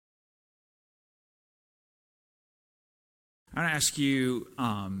I want to ask you,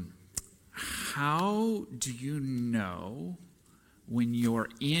 how do you know when you're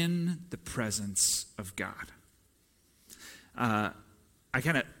in the presence of God? I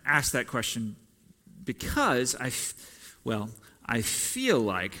kind of ask that question because I feel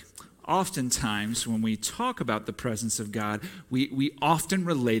like oftentimes when we talk about the presence of God, we often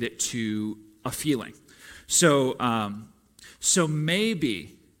relate it to a feeling. So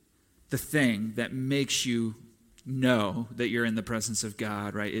maybe the thing that makes you know that you're in the presence of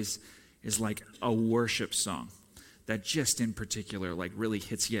God, right, is like a worship song that just in particular like really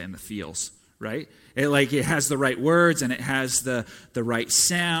hits you in the feels, right? It has the right words and it has the right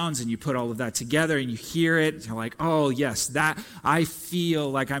sounds, and you put all of that together and you hear it and you're like, oh yes, that I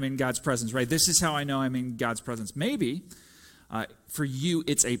feel like I'm in God's presence, right? This is how I know I'm in God's presence. Maybe for you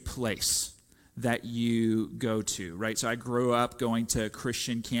it's a place that you go to, right? So I grew up going to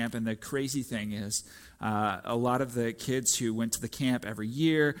Christian camp, and the crazy thing is a lot of the kids who went to the camp every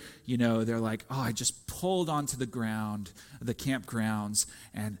year, they're like, oh, I just pulled onto the ground, the campgrounds,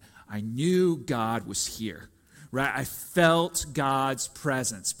 and I knew God was here, right? I felt God's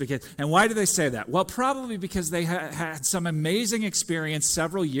presence. And why do they say that? Well, probably because they had some amazing experience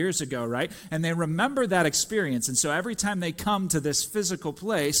several years ago, right? And they remember that experience. And so every time they come to this physical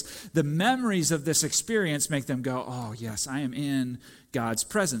place, the memories of this experience make them go, oh, yes, I am in God's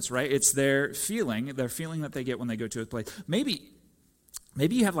presence, right? It's their feeling that they get when they go to a place. Maybe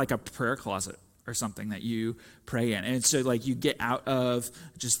you have like a prayer closet or something that you pray in. And so like you get out of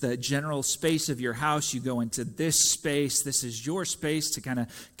just the general space of your house, you go into this space. This is your space to kind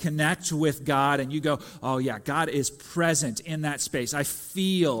of connect with God, and you go, oh yeah, God is present in that space. I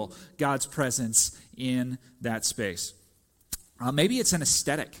feel God's presence in that space. Maybe it's an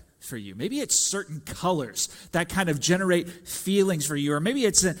aesthetic for you. Maybe it's certain colors that kind of generate feelings for you, or maybe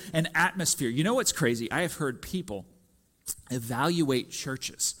it's an atmosphere. You know what's crazy? I have heard people evaluate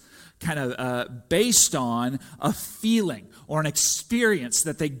churches kind of based on a feeling or an experience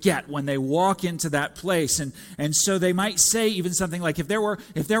that they get when they walk into that place. And so they might say even something like, if there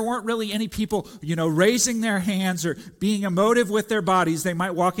weren't really any people, raising their hands or being emotive with their bodies, they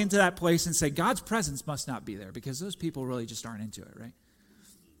might walk into that place and say, God's presence must not be there because those people really just aren't into it, right?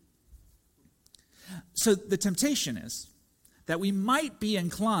 So the temptation is that we might be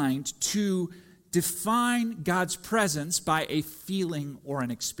inclined to define God's presence by a feeling or an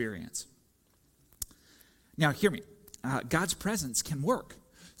experience. Now, hear me. God's presence can work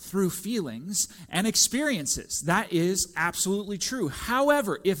through feelings and experiences. That is absolutely true.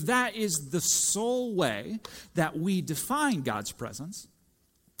 However, if that is the sole way that we define God's presence,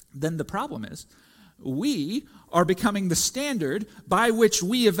 then the problem is we are becoming the standard by which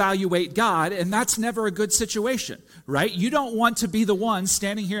we evaluate God, and that's never a good situation, right? You don't want to be the one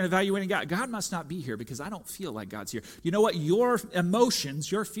standing here and evaluating God. God must not be here because I don't feel like God's here. You know what? Your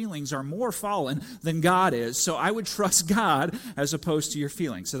emotions, your feelings are more fallen than God is, so I would trust God as opposed to your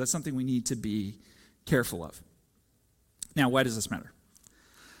feelings. So that's something we need to be careful of. Now, why does this matter?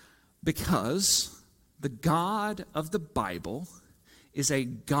 Because the God of the Bible is a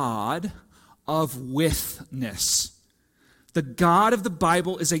God of withness. The God of the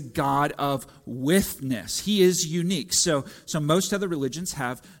Bible is a God of withness. He is unique. So most other religions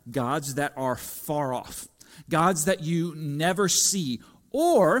have gods that are far off, gods that you never see,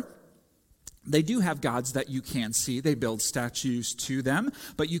 or they do have gods that you can see. They build statues to them,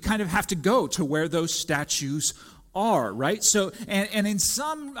 but you kind of have to go to where those statues are, right? So, and in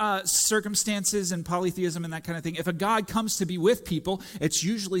some circumstances in polytheism and that kind of thing, if a god comes to be with people, it's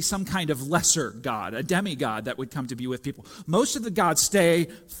usually some kind of lesser god, a demigod that would come to be with people. Most of the gods stay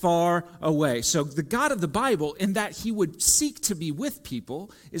far away. So the God of the Bible, in that he would seek to be with people,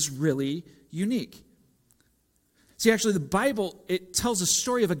 is really unique. See, actually, the Bible, it tells a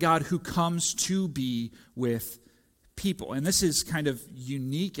story of a God who comes to be with people. And this is kind of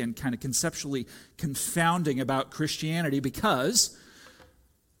unique and kind of conceptually confounding about Christianity because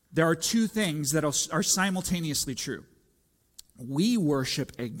there are two things that are simultaneously true. We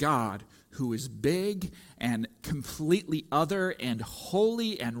worship a God who is big and completely other and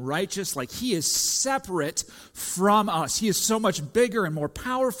holy and righteous, like he is separate from us. He is so much bigger and more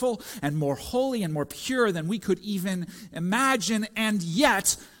powerful and more holy and more pure than we could even imagine. And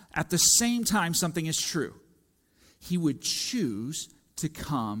yet, at the same time, something is true. He would choose to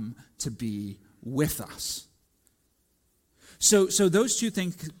come to be with us. So those two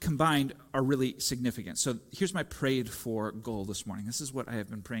things combined are really significant. So here's my prayed for goal this morning. This is what I have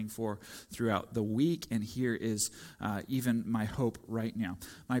been praying for throughout the week, and here is even my hope right now.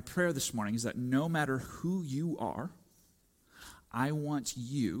 My prayer this morning is that no matter who you are, I want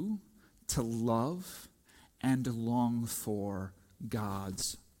you to love and long for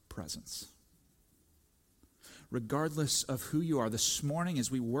God's presence. Regardless of who you are, this morning as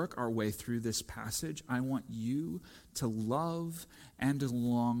we work our way through this passage, I want you to love and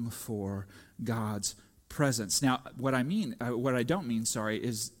long for God's presence. Now, what I don't mean,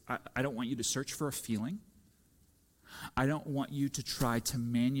 is I don't want you to search for a feeling. I don't want you to try to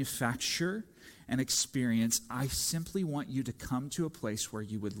manufacture an experience. I simply want you to come to a place where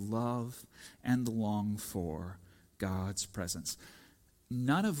you would love and long for God's presence.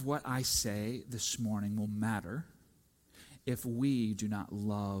 None of what I say this morning will matter if we do not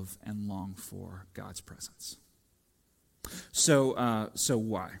love and long for God's presence. So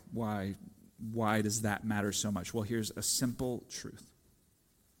why? Why does that matter so much? Well, here's a simple truth.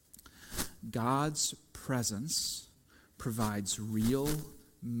 God's presence provides real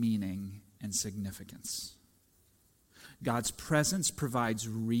meaning and significance. God's presence provides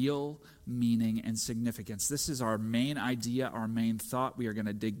real meaning and significance. This is our main idea, our main thought. We are going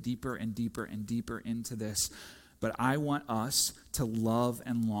to dig deeper and deeper and deeper into this. But I want us to love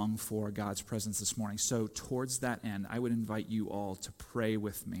and long for God's presence this morning. So towards that end, I would invite you all to pray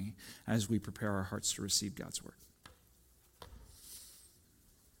with me as we prepare our hearts to receive God's word.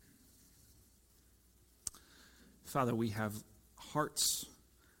 Father, we have hearts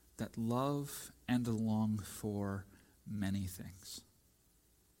that love and long for many things.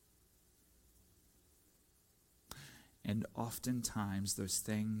 And oftentimes those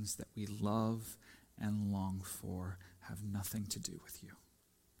things that we love and long for have nothing to do with you.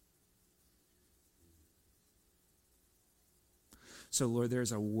 So, Lord,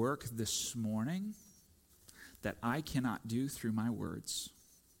 there's a work this morning that I cannot do through my words,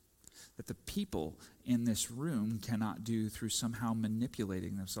 that the people in this room cannot do through somehow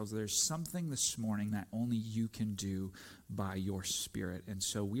manipulating themselves. There's something this morning that only you can do by your Spirit. And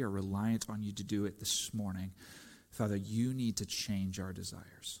so we are reliant on you to do it this morning. Father, you need to change our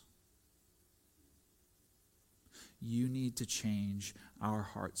desires. You need to change our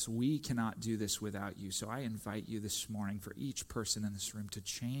hearts. We cannot do this without you. So I invite you this morning for each person in this room to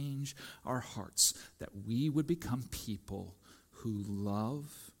change our hearts, that we would become people who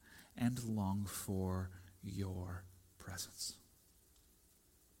love and long for your presence.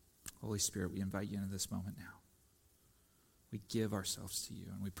 Holy Spirit, we invite you into this moment now. We give ourselves to you,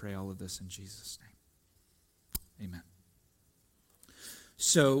 and we pray all of this in Jesus' name. Amen.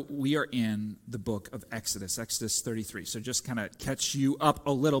 So we are in the book of Exodus 33. So just kind of catch you up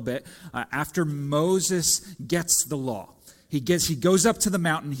a little bit. After Moses gets the law, he goes up to the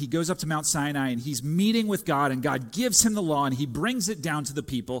mountain, he goes up to Mount Sinai, and he's meeting with God, and God gives him the law, and he brings it down to the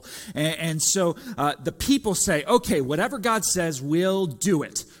people. And so the people say, okay, whatever God says, we'll do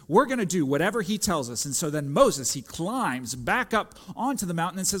it. We're going to do whatever he tells us. And so then Moses, he climbs back up onto the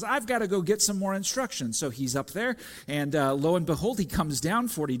mountain and says, I've got to go get some more instructions. So he's up there, and lo and behold, he comes down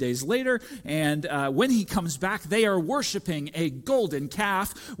 40 days later, and when he comes back, they are worshiping a golden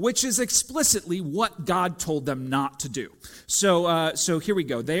calf, which is explicitly what God told them not to do. So here we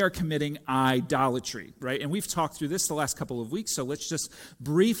go. They are committing idolatry, right? And we've talked through this the last couple of weeks, so let's just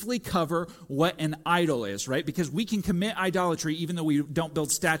briefly cover what an idol is, right? Because we can commit idolatry even though we don't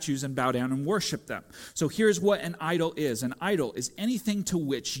build statues and bow down and worship them. So here's what an idol is. An idol is anything to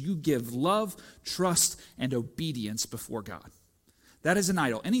which you give love, trust, and obedience before God. That is an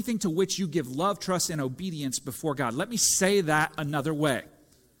idol. Anything to which you give love, trust, and obedience before God. Let me say that another way.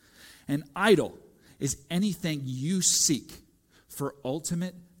 An idol is anything you seek for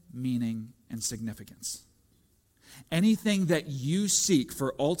ultimate meaning and significance. Anything that you seek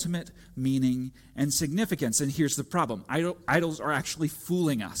for ultimate meaning and significance. And here's the problem. Idols are actually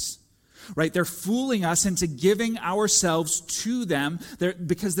fooling us. Right? They're fooling us into giving ourselves to them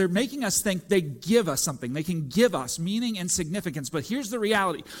because they're making us think they give us something. They can give us meaning and significance. But here's the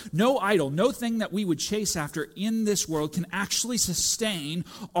reality. No idol, no thing that we would chase after in this world can actually sustain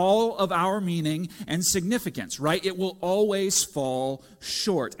all of our meaning and significance, right? It will always fall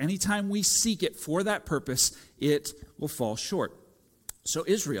short. Anytime we seek it for that purpose, it will fall short. So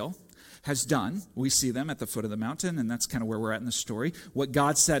Israel has done, we see them at the foot of the mountain, and that's kind of where we're at in the story, what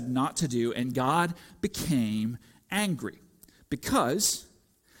God said not to do, and God became angry because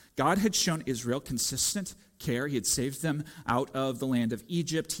God had shown Israel consistent care. He had saved them out of the land of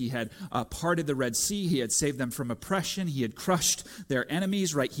Egypt. He had parted the Red Sea. He had saved them from oppression. He had crushed their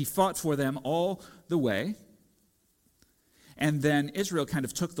enemies, right? He fought for them all the way. And then Israel kind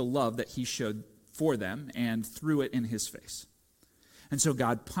of took the love that he showed for them and threw it in his face. And so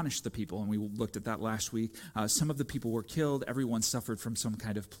God punished the people, and we looked at that last week. Some of the people were killed. Everyone suffered from some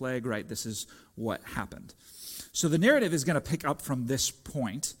kind of plague, right? This is what happened. So the narrative is going to pick up from this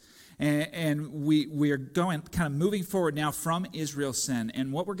point, And we are going, kind of moving forward now from Israel's sin.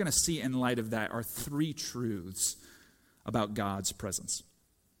 And what we're going to see in light of that are three truths about God's presence.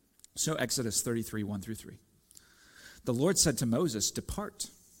 So Exodus 33, 1 through 3. The Lord said to Moses, "Depart,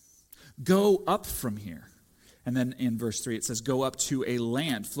 go up from here." And then in verse 3 it says, "Go up to a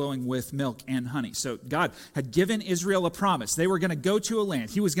land flowing with milk and honey." So God had given Israel a promise. They were going to go to a land.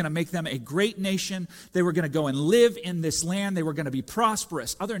 He was going to make them a great nation. They were going to go and live in this land. They were going to be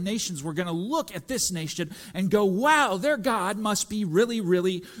prosperous. Other nations were going to look at this nation and go, wow, their God must be really,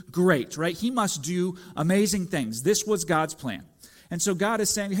 really great, right? He must do amazing things. This was God's plan. And so God is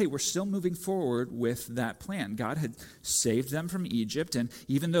saying, hey, we're still moving forward with that plan. God had saved them from Egypt, and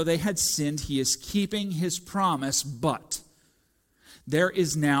even though they had sinned, he is keeping his promise, but there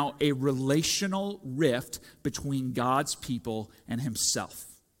is now a relational rift between God's people and himself,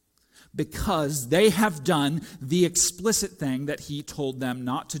 because they have done the explicit thing that he told them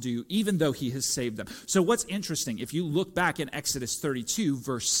not to do, even though he has saved them. So what's interesting, if you look back in Exodus 32,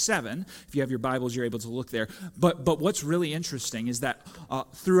 verse 7, if you have your Bibles, you're able to look there. But what's really interesting is that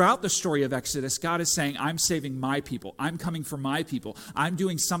throughout the story of Exodus, God is saying, I'm saving my people. I'm coming for my people. I'm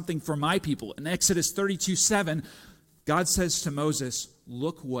doing something for my people. In Exodus 32, 7, God says to Moses,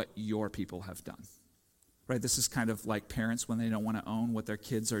 look what your people have done. Right, this is kind of like parents when they don't want to own what their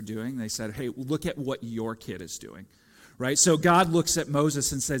kids are doing. They said, hey, look at what your kid is doing. Right, so God looks at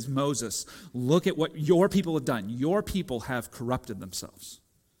Moses and says, Moses, look at what your people have done. Your people have corrupted themselves.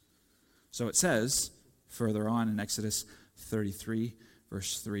 So it says further on in Exodus 33,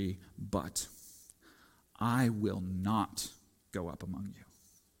 verse 3, but I will not go up among you,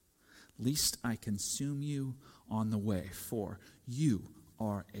 lest I consume you on the way, for you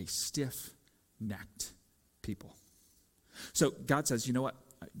are a stiff-necked people. So God says, you know what?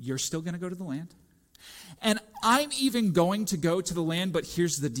 You're still going to go to the land. And I'm even going to go to the land, but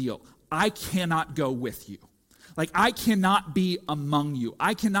here's the deal. I cannot go with you. Like, I cannot be among you.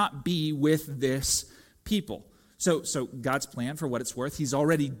 I cannot be with this people. So God's plan, for what it's worth, he's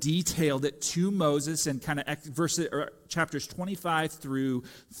already detailed it to Moses in kind of chapters 25 through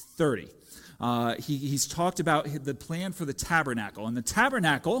 30. He's talked about the plan for the tabernacle. And the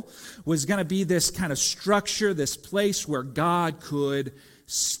tabernacle was going to be this kind of structure, this place where God could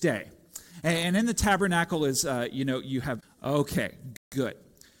stay. And in the tabernacle is, you have, okay, good.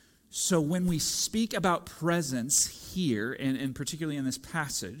 So when we speak about presence here, and particularly in this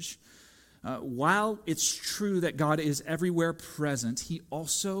passage, while it's true that God is everywhere present, he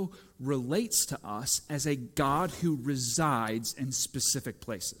also relates to us as a God who resides in specific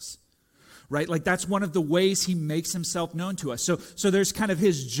places. Right? Like, that's one of the ways he makes himself known to us. So there's kind of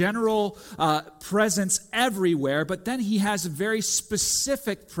his general presence everywhere, but then he has a very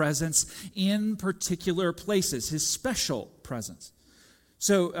specific presence in particular places, his special presence.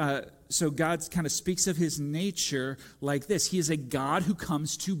 So God kind of speaks of his nature like this. He is a God who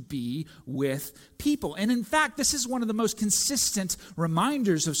comes to be with people. And in fact, this is one of the most consistent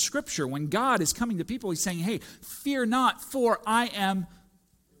reminders of Scripture. When God is coming to people, he's saying, hey, fear not, for I am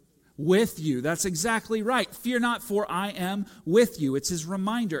with you. That's exactly right. Fear not, for I am with you. It's his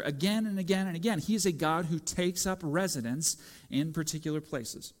reminder again and again and again. He is a God who takes up residence in particular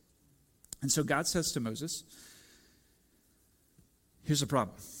places. And so God says to Moses, here's the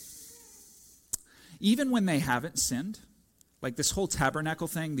problem. Even when they haven't sinned, like this whole tabernacle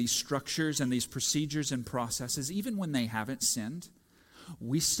thing, these structures and these procedures and processes, even when they haven't sinned,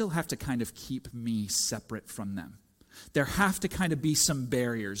 we still have to kind of keep me separate from them. There have to kind of be some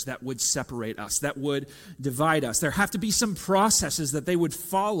barriers that would separate us, that would divide us. There have to be some processes that they would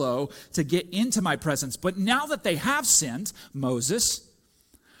follow to get into my presence. But now that they have sinned, Moses,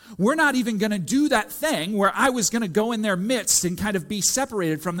 we're not even going to do that thing where I was going to go in their midst and kind of be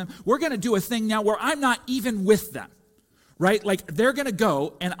separated from them. We're going to do a thing now where I'm not even with them, right? Like, they're going to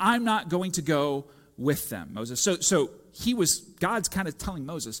go and I'm not going to go with them, Moses. So God's kind of telling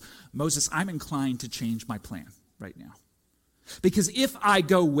Moses, I'm inclined to change my plan right now. Because if I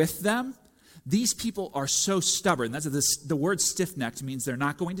go with them, these people are so stubborn. The word stiff-necked means they're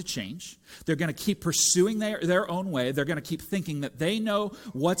not going to change. They're going to keep pursuing their own way. They're going to keep thinking that they know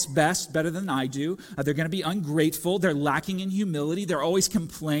what's best better than I do. They're going to be ungrateful. They're lacking in humility. They're always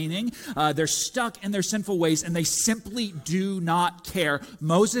complaining. They're stuck in their sinful ways, and they simply do not care.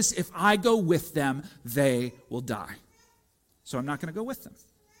 Moses, if I go with them, they will die. So I'm not going to go with them.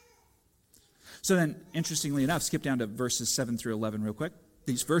 So then, interestingly enough, skip down to verses 7 through 11 real quick.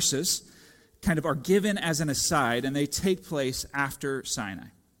 These verses kind of are given as an aside, and they take place after Sinai.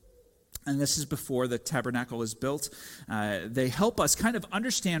 And this is before the tabernacle is built. They help us kind of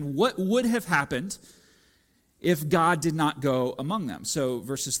understand what would have happened if God did not go among them. So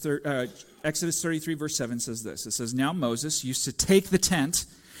Exodus 33, verse 7 says this. It says, now Moses used to take the tent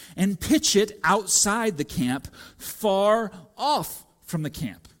and pitch it outside the camp, far off from the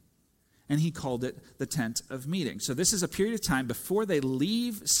camp. And he called it the tent of meeting. So this is a period of time before they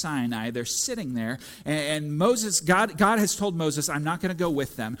leave Sinai. They're sitting there, and God has told Moses, I'm not going to go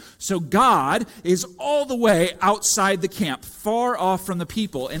with them. So God is all the way outside the camp, far off from the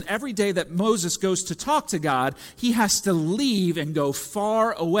people. And every day that Moses goes to talk to God, he has to leave and go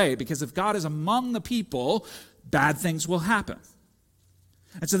far away, because if God is among the people, bad things will happen.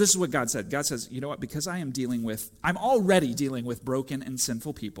 And so this is what God said. God says, you know what, because I'm already dealing with broken and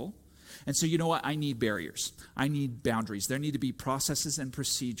sinful people. And so you know what? I need barriers. I need boundaries. There need to be processes and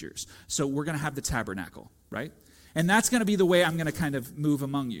procedures. So we're going to have the tabernacle, right? And that's going to be the way I'm going to kind of move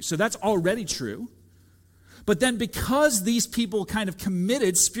among you. So that's already true. But then because these people kind of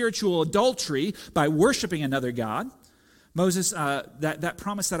committed spiritual adultery by worshiping another god, Moses, that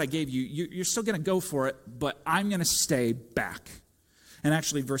promise that I gave you, you're still going to go for it, but I'm going to stay back. And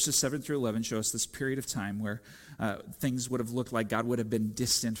actually, verses 7 through 11 show us this period of time where things would have looked like God would have been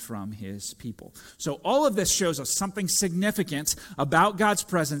distant from his people. So all of this shows us something significant about God's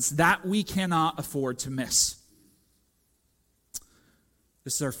presence that we cannot afford to miss.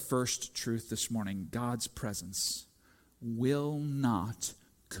 This is our first truth this morning. God's presence will not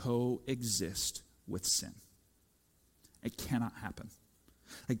coexist with sin. It cannot happen.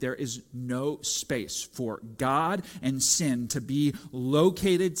 Like, there is no space for God and sin to be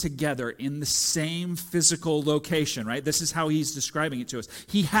located together in the same physical location, right? This is how he's describing it to us.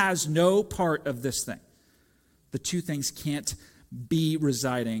 He has no part of this thing. The two things can't be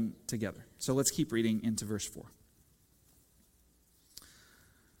residing together. So let's keep reading into verse 4.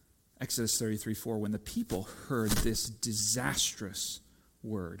 Exodus 33:4. When the people heard this disastrous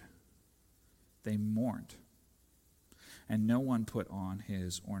word, they mourned, and no one put on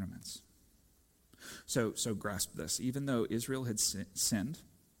his ornaments. So grasp this. Even though Israel had sinned,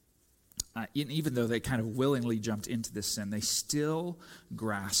 even though they kind of willingly jumped into this sin, they still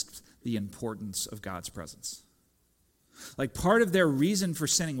grasped the importance of God's presence. Like, part of their reason for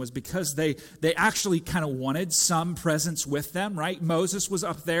sinning was because they actually kind of wanted some presence with them, right? Moses was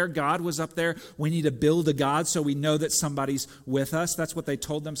up there. God was up there. We need to build a God so we know that somebody's with us. That's what they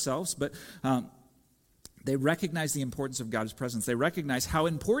told themselves. But they recognized the importance of God's presence. They recognized how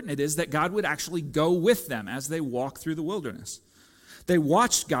important it is that God would actually go with them as they walk through the wilderness. They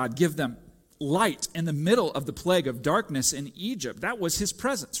watched God give them light in the middle of the plague of darkness in Egypt. That was his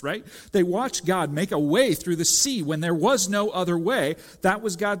presence, right? They watched God make a way through the sea when there was no other way. That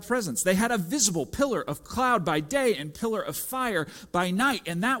was God's presence. They had a visible pillar of cloud by day and pillar of fire by night,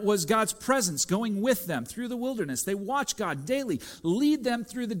 and that was God's presence going with them through the wilderness. They watched God daily lead them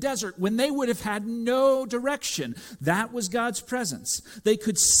through the desert when they would have had no direction. That was God's presence. They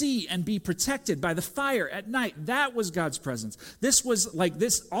could see and be protected by the fire at night. That was God's presence. This was like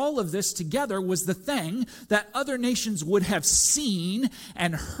this, all of this together was the thing that other nations would have seen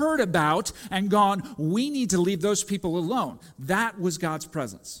and heard about and gone, we need to leave those people alone. That was God's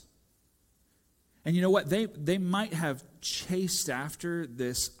presence. And you know what? They might have chased after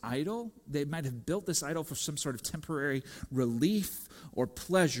this idol. They might have built this idol for some sort of temporary relief or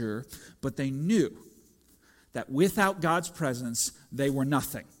pleasure, but they knew that without God's presence, they were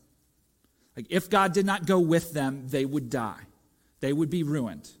nothing. Like, if God did not go with them, they would die. They would be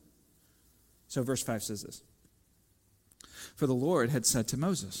ruined. So verse 5 says this. For the Lord had said to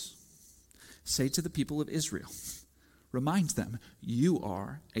Moses, say to the people of Israel, remind them, you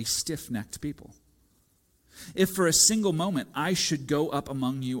are a stiff-necked people. If for a single moment I should go up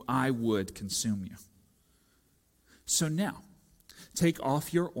among you, I would consume you. So now, take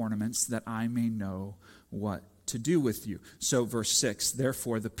off your ornaments that I may know what to do with you. So verse 6,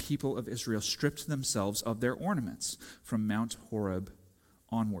 therefore the people of Israel stripped themselves of their ornaments from Mount Horeb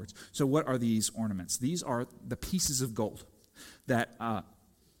onwards. So what are these ornaments? These are the pieces of gold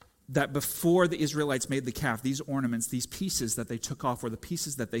that before the Israelites made the calf, these ornaments, these pieces that they took off were the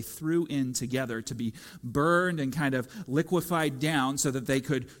pieces that they threw in together to be burned and kind of liquefied down so that they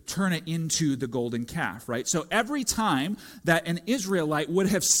could turn it into the golden calf, right? So every time that an Israelite would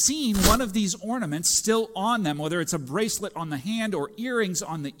have seen one of these ornaments still on them, whether it's a bracelet on the hand or earrings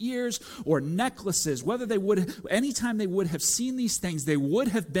on the ears or necklaces, anytime they would have seen these things, they would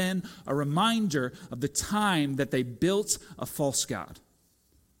have been a reminder of the time that they built a false god.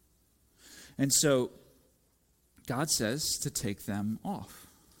 And so God says to take them off.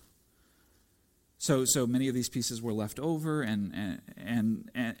 So many of these pieces were left over, and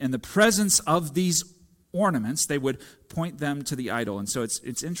the presence of these ornaments, they would point them to the idol. And so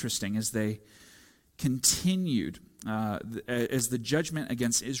it's interesting as they continued, as the judgment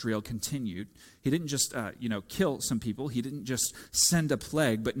against Israel continued, he didn't just kill some people. He didn't just send a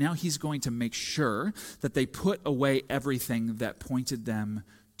plague, but now he's going to make sure that they put away everything that pointed them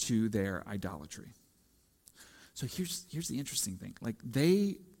to their idolatry. So here's the interesting thing. Like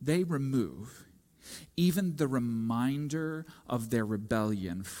they remove even the reminder of their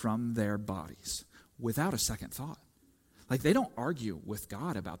rebellion from their bodies without a second thought. Like they don't argue with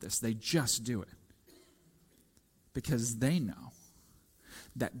God about this. They just do it. Because they know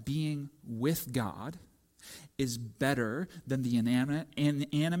that being with God is better than the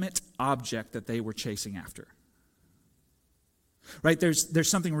inanimate object that they were chasing after. Right? There's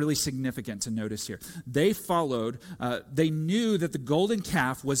something really significant to notice here. They knew that the golden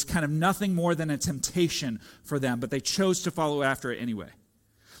calf was kind of nothing more than a temptation for them, but they chose to follow after it anyway.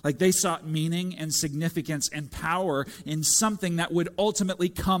 Like they sought meaning and significance and power in something that would ultimately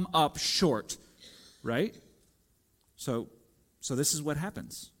come up short. Right? So this is what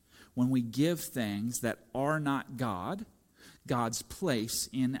happens. When we give things that are not God's place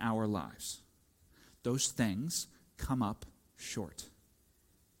in our lives, those things come up short.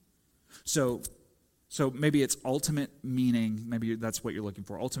 So maybe it's ultimate meaning, maybe that's what you're looking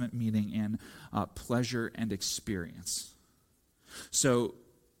for, ultimate meaning in pleasure and experience. So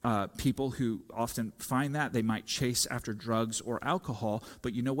people who often find that, they might chase after drugs or alcohol,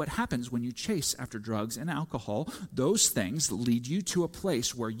 but you know what happens when you chase after drugs and alcohol? Those things lead you to a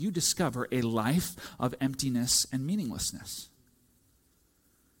place where you discover a life of emptiness and meaninglessness.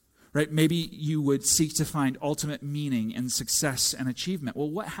 Right? Maybe you would seek to find ultimate meaning in success and achievement. Well,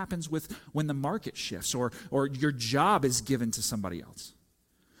 what happens when the market shifts or your job is given to somebody else?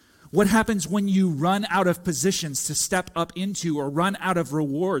 What happens when you run out of positions to step up into or run out of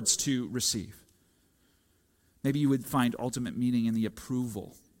rewards to receive? Maybe you would find ultimate meaning in the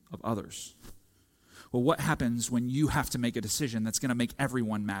approval of others. Well, what happens when you have to make a decision that's going to make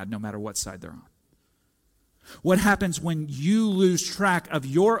everyone mad no matter what side they're on? What happens when you lose track of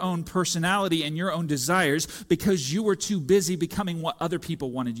your own personality and your own desires because you were too busy becoming what other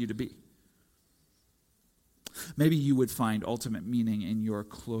people wanted you to be? Maybe you would find ultimate meaning in your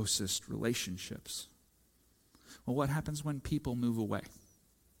closest relationships. Well, what happens when people move away?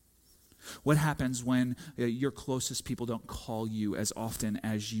 What happens when your closest people don't call you as often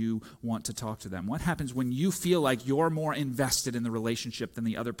as you want to talk to them? What happens when you feel like you're more invested in the relationship than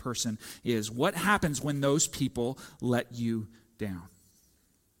the other person is? What happens when those people let you down?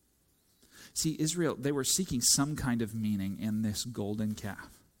 See, Israel, they were seeking some kind of meaning in this golden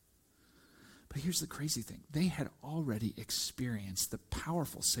calf. But here's the crazy thing. They had already experienced the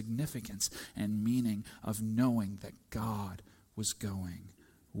powerful significance and meaning of knowing that God was going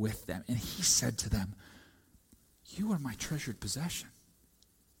with them. And he said to them, "You are my treasured possession."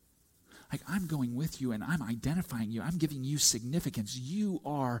 Like, I'm going with you and I'm identifying you. I'm giving you significance. You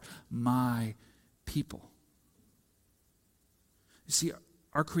are my people. You see,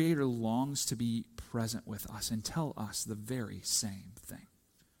 our Creator longs to be present with us and tell us the very same thing.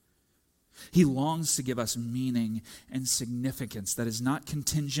 He longs to give us meaning and significance that is not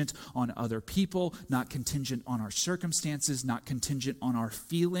contingent on other people, not contingent on our circumstances, not contingent on our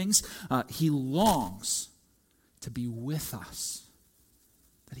feelings. He longs to be with us,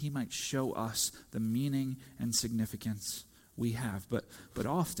 that he might show us the meaning and significance we have. But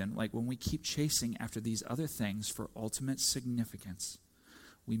often, like when we keep chasing after these other things for ultimate significance,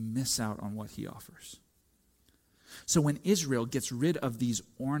 we miss out on what he offers. So when Israel gets rid of these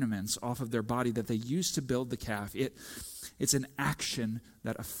ornaments off of their body that they used to build the calf, it's an action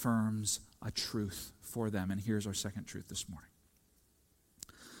that affirms a truth for them. And here's our second truth this morning.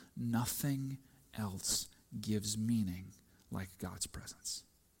 Nothing else gives meaning like God's presence.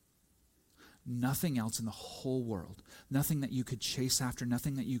 Nothing else in the whole world, nothing that you could chase after,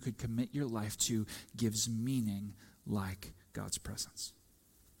 nothing that you could commit your life to gives meaning like God's presence.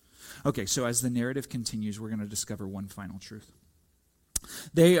 Okay, so as the narrative continues, we're going to discover one final truth.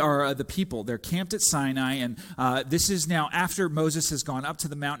 They are the people. They're camped at Sinai, and this is now after Moses has gone up to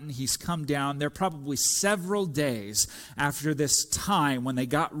the mountain. He's come down. They're probably several days after this time when they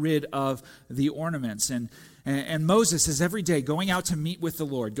got rid of the ornaments. And Moses is every day going out to meet with the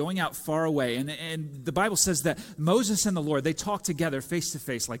Lord, going out far away. And the Bible says that Moses and the Lord, they talk together face to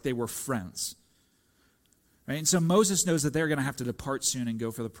face like they were friends. Right? And so Moses knows that they're going to have to depart soon and go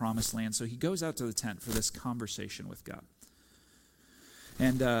for the promised land. So he goes out to the tent for this conversation with God.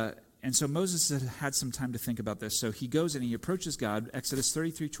 And so Moses had some time to think about this. So he goes and he approaches God. Exodus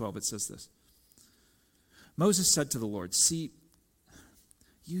 33:12, it says this. Moses said to the Lord, "See,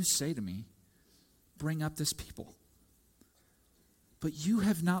 you say to me, bring up this people. but you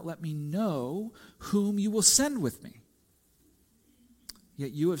have not let me know whom you will send with me.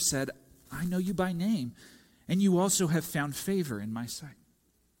 Yet you have said, I know you by name, and you also have found favor in my sight.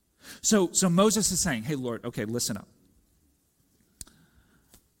 So Moses is saying, hey, Lord, okay, listen up.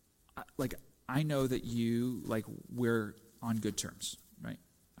 I know that you, we're on good terms, right?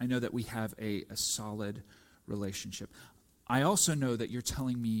 I know that we have a solid relationship. I also know that you're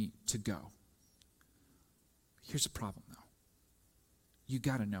telling me to go. Here's the problem, though. You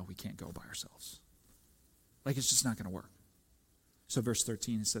got to know we can't go by ourselves. It's just not going to work. So verse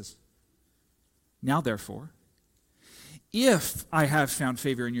 13, it says, now therefore, if I have found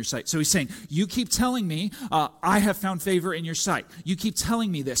favor in your sight. So he's saying, you keep telling me I have found favor in your sight. You keep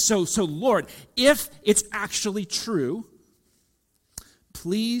telling me this. So Lord, if it's actually true,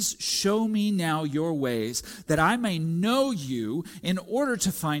 please show me now your ways that I may know you in order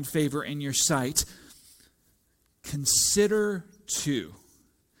to find favor in your sight. Consider too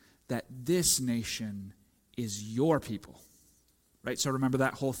that this nation is your people. Right, so remember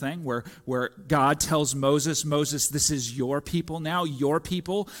that whole thing where God tells Moses, this is your people now. Your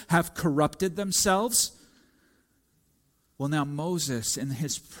people have corrupted themselves. Well, now Moses, in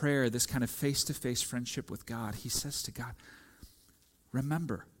his prayer, this kind of face-to-face friendship with God, he says to God,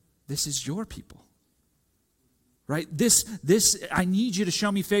 remember, this is your people. Right? This, I need you to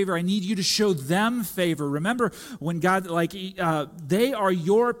show me favor. I need you to show them favor. Remember when God, they are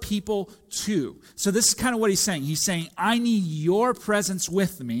your people too. So this is kind of what he's saying. He's saying, I need your presence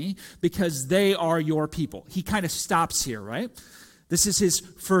with me because they are your people. He kind of stops here, right? This is his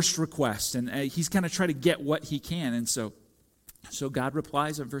first request, and he's kind of trying to get what he can. And so God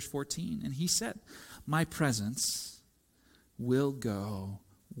replies in verse 14, and he said, my presence will go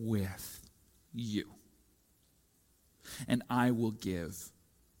with you. And I will give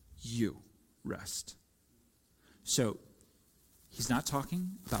you rest. So he's not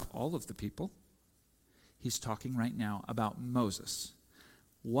talking about all of the people. He's talking right now about Moses.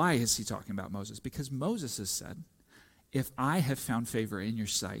 Why is he talking about Moses? Because Moses has said, if I have found favor in your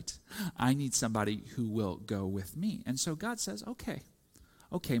sight, I need somebody who will go with me. And so God says,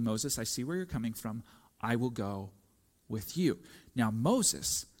 okay, Moses, I see where you're coming from. I will go with you. Now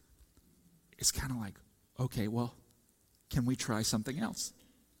Moses is kind of like, okay, well, can we try something else?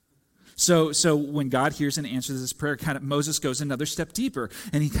 So when God hears and answers this prayer, Moses goes another step deeper,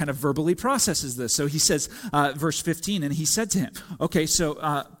 and he kind of verbally processes this. So he says, verse 15, and he said to him, okay,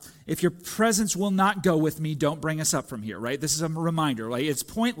 so if your presence will not go with me, don't bring us up from here, right? This is a reminder. It's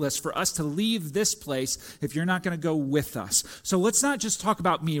pointless for us to leave this place if you're not going to go with us. So let's not just talk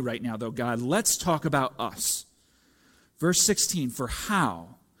about me right now, though, God. Let's talk about us. Verse 16, for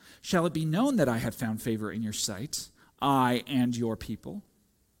how shall it be known that I have found favor in your sight, I and your people?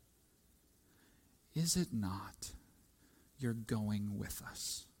 Is it not you're going with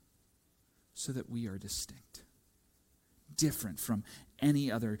us so that we are distinct, different from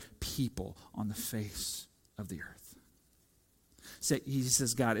any other people on the face of the earth? So he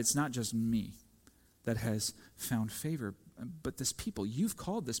says, God, it's not just me that has found favor, but this people. You've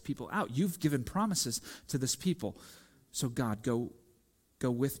called this people out. You've given promises to this people. So God, go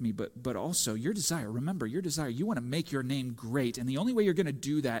with me, but also your desire, remember your desire, you want to make your name great, and the only way you're going to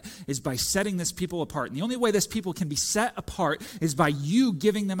do that is by setting this people apart, and the only way this people can be set apart is by you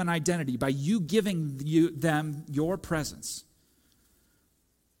giving them an identity, by you giving them your presence.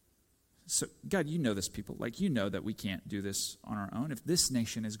 So God, you know this people, you know that we can't do this on our own. If this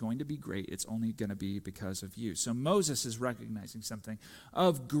nation is going to be great, it's only going to be because of you. So Moses is recognizing something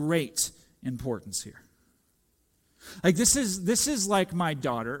of great importance here. This is like my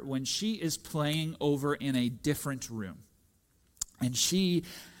daughter when she is playing over in a different room. And she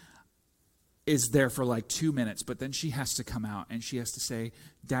is there for 2 minutes, but then she has to come out and she has to say,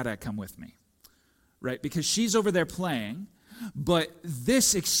 Dada, come with me. Right? Because she's over there playing, but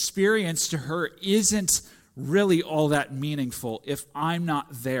this experience to her isn't really all that meaningful if I'm not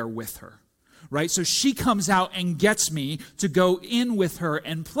there with her. Right? So she comes out and gets me to go in with her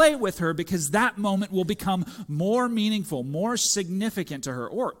and play with her because that moment will become more meaningful, more significant to her.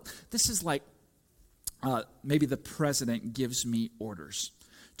 Or this is maybe the president gives me orders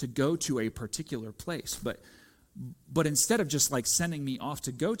to go to a particular place, but instead of just sending me off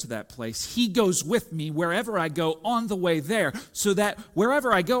to go to that place, he goes with me wherever I go on the way there, so that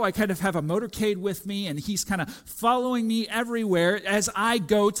wherever I go, I kind of have a motorcade with me, and he's kind of following me everywhere as I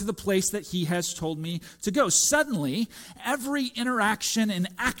go to the place that he has told me to go. Suddenly, every interaction and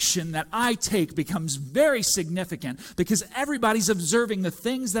action that I take becomes very significant because everybody's observing the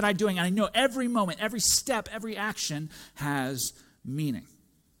things that I'm doing, and I know every moment, every step, every action has meaning.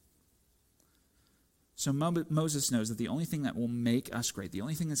 So Moses knows that the only thing that will make us great, the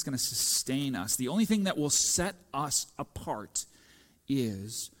only thing that's going to sustain us, the only thing that will set us apart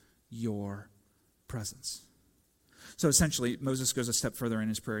is your presence. So essentially, Moses goes a step further in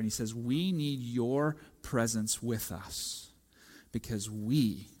his prayer and he says, we need your presence with us because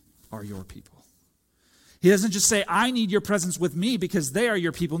we are your people. He doesn't just say, I need your presence with me because they are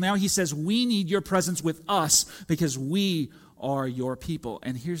your people. Now he says, we need your presence with us because we are your people.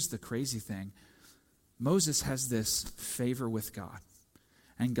 And here's the crazy thing. Moses has this favor with God.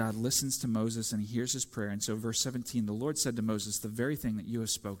 And God listens to Moses and he hears his prayer. And so verse 17, the Lord said to Moses, the very thing that you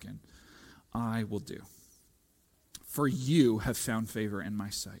have spoken, I will do. For you have found favor in my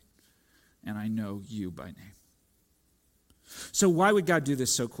sight, and I know you by name. So why would God do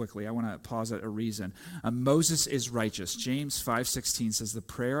this so quickly? I want to pause at a reason. Moses is righteous. James 5:16 says, the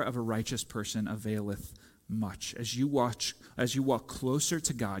prayer of a righteous person availeth much. As you walk closer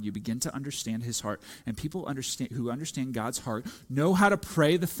to God, you begin to understand his heart. And people who understand God's heart know how to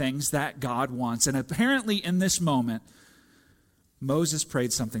pray the things that God wants. And apparently in this moment, Moses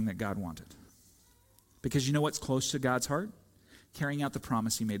prayed something that God wanted. Because you know what's close to God's heart? Carrying out the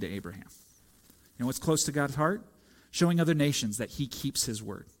promise he made to Abraham. You know what's close to God's heart? Showing other nations that he keeps his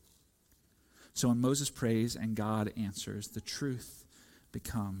word. So when Moses prays and God answers, the truth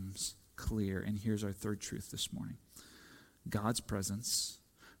becomes clear. And here's our third truth this morning. God's presence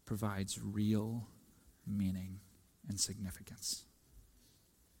provides real meaning and significance.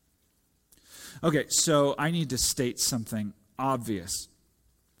 Okay, so I need to state something obvious.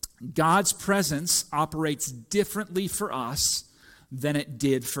 God's presence operates differently for us than it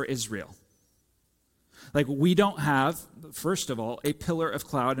did for Israel. Like, we don't have, first of all, a pillar of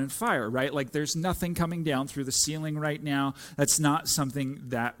cloud and fire, right? Like, there's nothing coming down through the ceiling right now. That's not something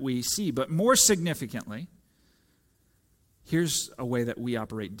that we see. But more significantly, here's a way that we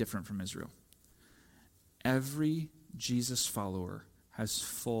operate different from Israel. Every Jesus follower has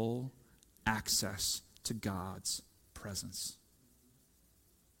full access to God's presence.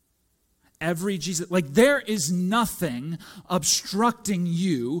 Every Jesus, like there is nothing obstructing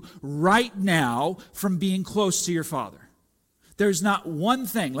you right now from being close to your Father. There's not one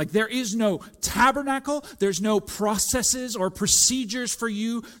thing. Like there is no tabernacle. There's no processes or procedures for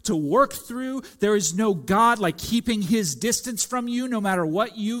you to work through. There is no God like keeping his distance from you no matter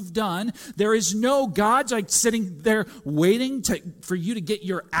what you've done. There is no God like sitting there waiting for you to get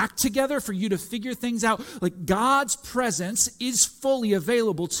your act together, for you to figure things out. Like God's presence is fully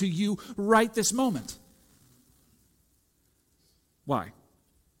available to you right this moment. Why?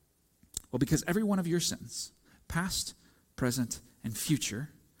 Well, because every one of your sins, past, present, and future,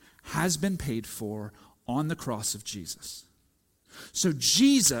 has been paid for on the cross of Jesus. So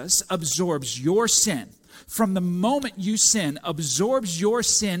Jesus absorbs your sin. From the moment you sin, absorbs your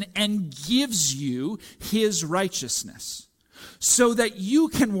sin and gives you his righteousness. So that you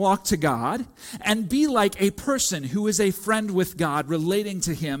can walk to God and be like a person who is a friend with God, relating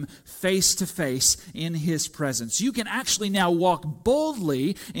to him face to face in his presence. You can actually now walk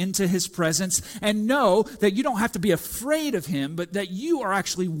boldly into his presence and know that you don't have to be afraid of him, but that you are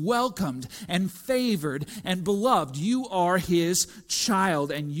actually welcomed and favored and beloved. You are his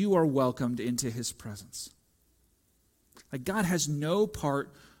child and you are welcomed into his presence. Like God has no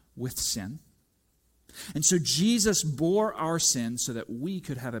part with sin. And so Jesus bore our sin so that we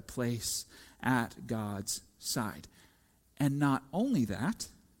could have a place at God's side. And not only that,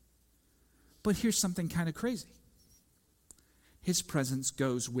 but here's something kind of crazy. His presence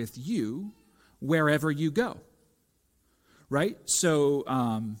goes with you wherever you go. Right? So,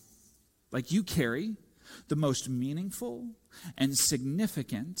 like you carry the most meaningful and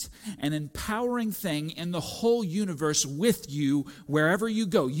significant and empowering thing in the whole universe with you wherever you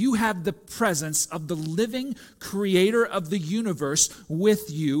go. You have the presence of the living creator of the universe with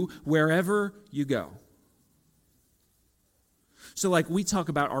you wherever you go. So like we talk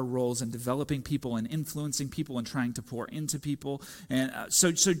about our roles in developing people and influencing people and trying to pour into people. And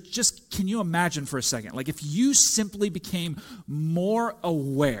so just can you imagine for a second, like if you simply became more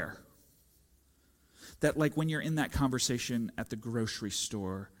aware that like when you're in that conversation at the grocery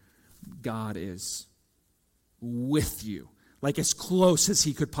store, God is with you, like as close as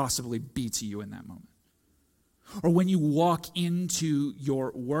he could possibly be to you in that moment. Or when you walk into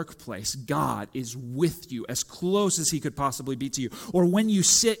your workplace, God is with you as close as he could possibly be to you. Or when you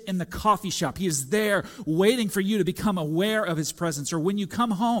sit in the coffee shop, he is there waiting for you to become aware of his presence. Or when you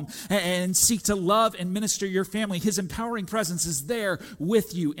come home and seek to love and minister your family, his empowering presence is there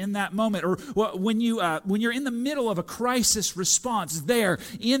with you in that moment. Or when you're in the middle of a crisis response, there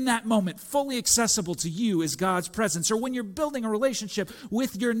in that moment, fully accessible to you is God's presence. Or when you're building a relationship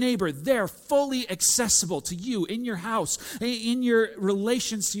with your neighbor, there fully accessible to you in your house, in your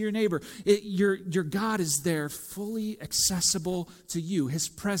relations to your neighbor. Your God is there fully accessible to you. His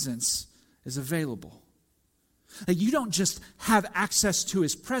presence is available. You don't just have access to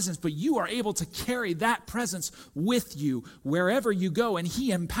his presence, but you are able to carry that presence with you wherever you go, and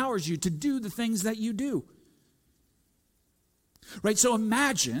he empowers you to do the things that you do. Right? So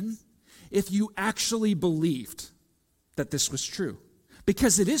imagine if you actually believed that this was true,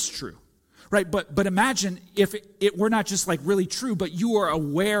 because it is true. Right, but imagine if it were not just like really true, but you are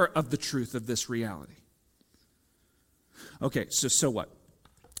aware of the truth of this reality. Okay, so what?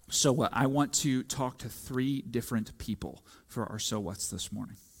 So what? I want to talk to 3 different people for our so what's this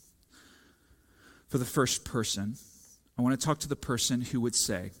morning. For the first person, I want to talk to the person who would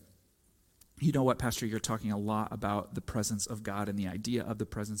say, you know what, Pastor, you're talking a lot about the presence of God and the idea of the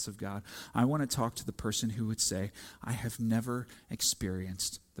presence of God. I want to talk to the person who would say, I have never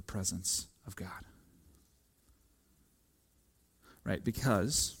experienced the presence of God. Right?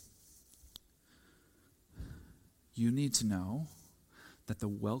 Because you need to know that the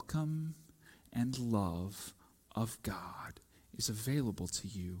welcome and love of God is available to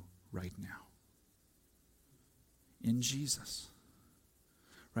you right now. In Jesus.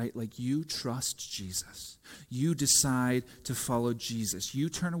 Right? Like you trust Jesus. You decide to follow Jesus. You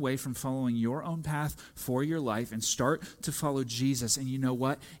turn away from following your own path for your life and start to follow Jesus. And you know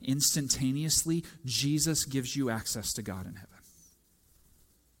what? Instantaneously, Jesus gives you access to God in heaven.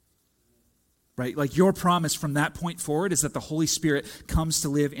 Right? Like your promise from that point forward is that the Holy Spirit comes to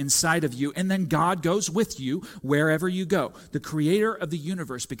live inside of you, and then God goes with you wherever you go. The creator of the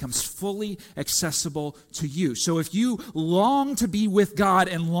universe becomes fully accessible to you. So if you long to be with God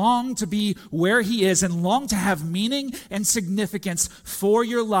and long to be where he is and long to have meaning and significance for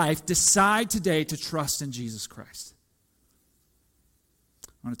your life, decide today to trust in Jesus Christ.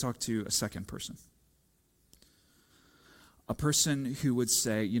 I want to talk to a second person. A person who would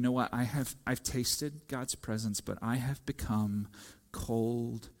say, you know what, I've tasted God's presence, but I have become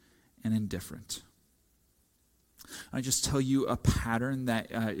cold and indifferent. I just tell you a pattern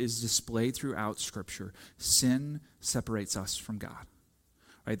that is displayed throughout Scripture. Sin separates us from God.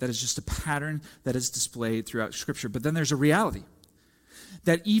 Right? That is just a pattern that is displayed throughout Scripture. But then there's a reality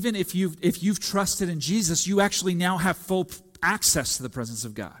that even if you've trusted in Jesus, you actually now have full access to the presence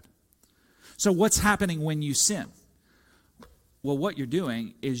of God. So what's happening when you sin? Well, what you're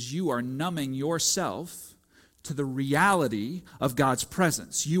doing is you are numbing yourself to the reality of God's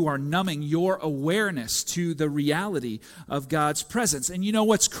presence. You are numbing your awareness to the reality of God's presence. And you know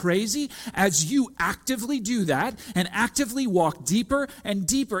what's crazy? As you actively do that and actively walk deeper and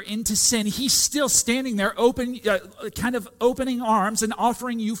deeper into sin, he's still standing there kind of opening arms and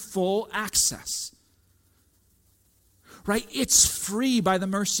offering you full access. Right? It's free by the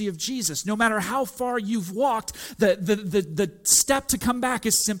mercy of Jesus. No matter how far you've walked, the step to come back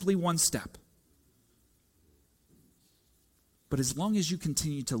is simply one step. But as long as you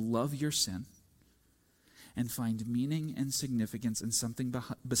continue to love your sin and find meaning and significance in something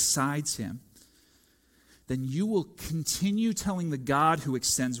besides him, then you will continue telling the God who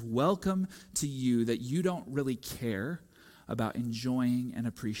extends welcome to you that you don't really care about enjoying and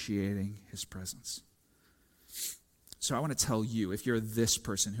appreciating his presence. So I want to tell you, if you're this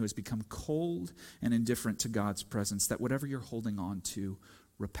person who has become cold and indifferent to God's presence, that whatever you're holding on to,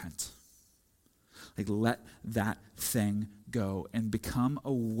 repent. Like let that thing go and become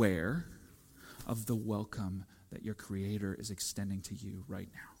aware of the welcome that your Creator is extending to you right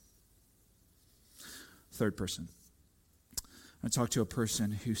now. Third person. I'm going to talk to a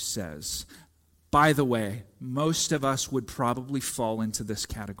person who says, by the way, most of us would probably fall into this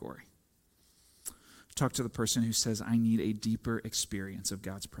category. Talk to the person who says, I need a deeper experience of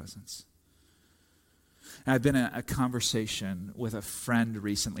God's presence. And I've been in a conversation with a friend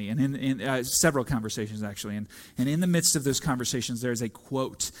recently, and in several conversations actually, and in the midst of those conversations, there's a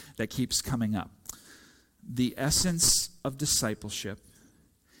quote that keeps coming up. The essence of discipleship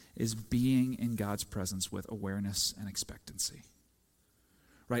is being in God's presence with awareness and expectancy.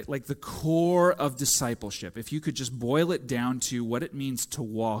 Right? Like the core of discipleship, if you could just boil it down to what it means to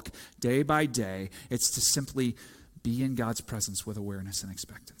walk day by day, it's to simply be in God's presence with awareness and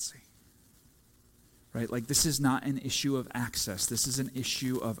expectancy. right? Like, this is not an issue of access. This is an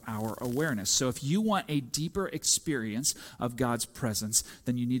issue of our awareness. So if you want a deeper experience of God's presence,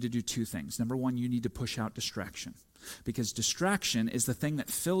 then you need to do two things. Number one, you need to push out distraction, because distraction is the thing that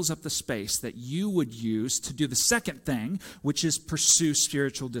fills up the space that you would use to do the second thing, which is pursue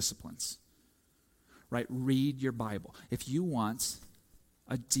spiritual disciplines, right? Read your Bible. If you want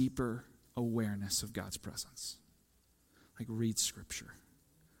a deeper awareness of God's presence, like, read Scripture.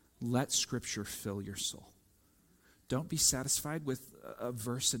 Let Scripture fill your soul. Don't be satisfied with a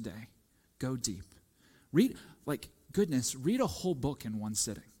verse a day. Go deep. Read, read a whole book in one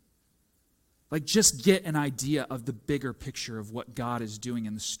sitting. Like, just get an idea of the bigger picture of what God is doing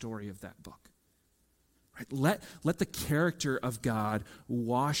in the story of that book. Right? Let the character of God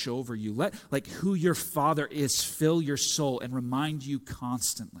wash over you. Let, who your Father is, fill your soul and remind you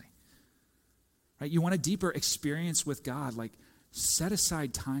constantly. Right? You want a deeper experience with God, set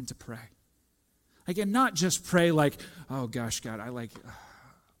aside time to pray. And not just pray oh gosh, God,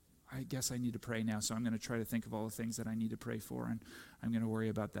 I guess I need to pray now, so I'm going to try to think of all the things that I need to pray for, and I'm going to worry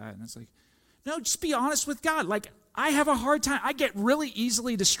about that. And it's no, just be honest with God. I have a hard time. I get really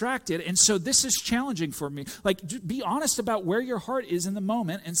easily distracted, and so this is challenging for me. Be honest about where your heart is in the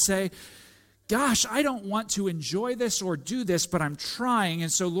moment and say, gosh, I don't want to enjoy this or do this, but I'm trying,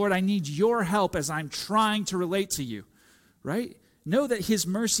 and so, Lord, I need your help as I'm trying to relate to you, right? Know that his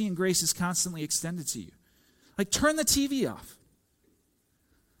mercy and grace is constantly extended to you. Turn the TV off.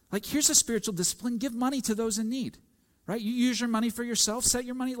 Here's a spiritual discipline. Give money to those in need, right? You use your money for yourself. Set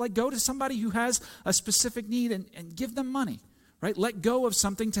your money, go to somebody who has a specific need and give them money, right? Let go of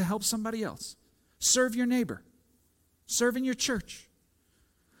something to help somebody else. Serve your neighbor. Serve in your church.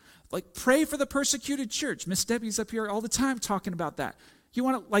 Pray for the persecuted church. Miss Debbie's up here all the time talking about that. You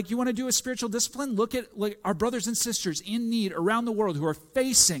want to do a spiritual discipline? Look at our brothers and sisters in need around the world who are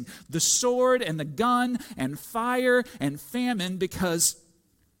facing the sword and the gun and fire and famine because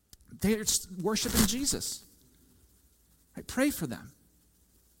they're worshiping Jesus. Right? Pray for them.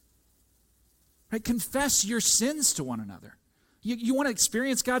 Right? Confess your sins to one another. You want to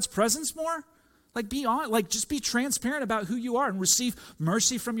experience God's presence more? Be on, just be transparent about who you are and receive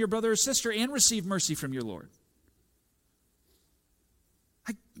mercy from your brother or sister and receive mercy from your Lord.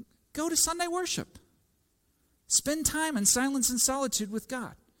 Go to Sunday worship. Spend time in silence and solitude with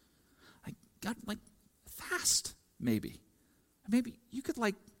God. Fast, maybe. Maybe you could,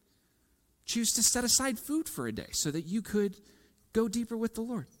 choose to set aside food for a day so that you could go deeper with the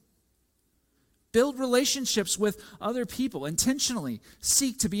Lord. Build relationships with other people. Intentionally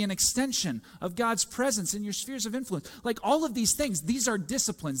seek to be an extension of God's presence in your spheres of influence. All of these things, these are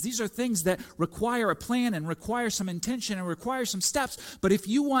disciplines. These are things that require a plan and require some intention and require some steps. But if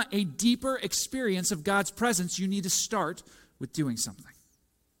you want a deeper experience of God's presence, you need to start with doing something.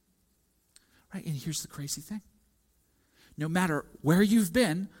 Right? And here's the crazy thing. No matter where you've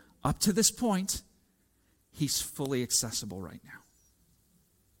been up to this point, he's fully accessible right now.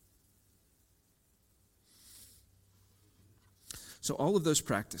 So all of those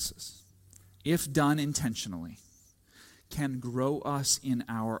practices, if done intentionally, can grow us in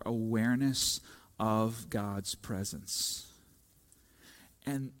our awareness of God's presence.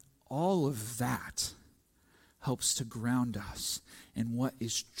 And all of that helps to ground us in what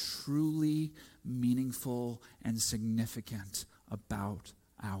is truly meaningful and significant about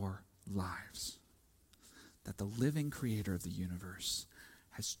our lives. That the living creator of the universe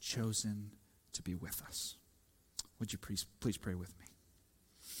has chosen to be with us. Would you please pray with me?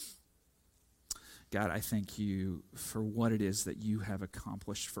 God, I thank you for what it is that you have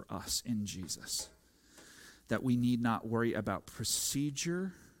accomplished for us in Jesus. That we need not worry about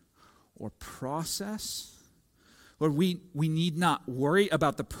procedure or process. Lord, we need not worry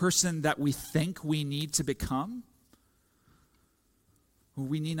about the person that we think we need to become.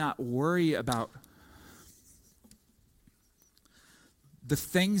 We need not worry about the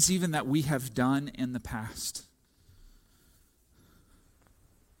things even that we have done in the past.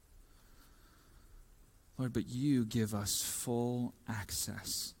 Lord, but you give us full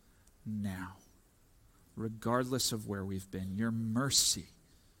access now, regardless of where we've been. Your mercy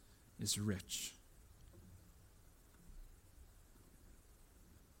is rich.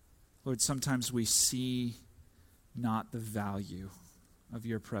 Lord, sometimes we see not the value of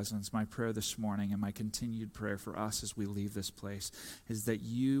your presence. My prayer this morning and my continued prayer for us as we leave this place is that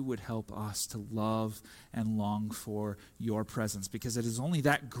you would help us to love and long for your presence, because it is only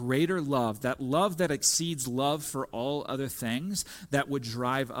that greater love that exceeds love for all other things, that would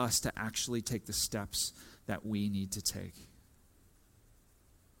drive us to actually take the steps that we need to take.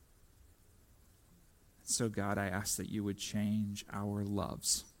 So God, I ask that you would change our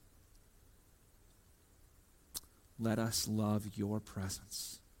loves. let us love your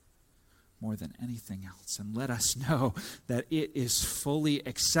presence more than anything else. And let us know that it is fully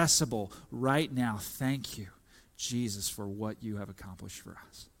accessible right now. Thank you, Jesus, for what you have accomplished for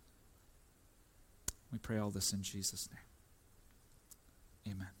us. We pray all this in Jesus'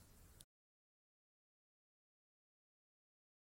 name. Amen.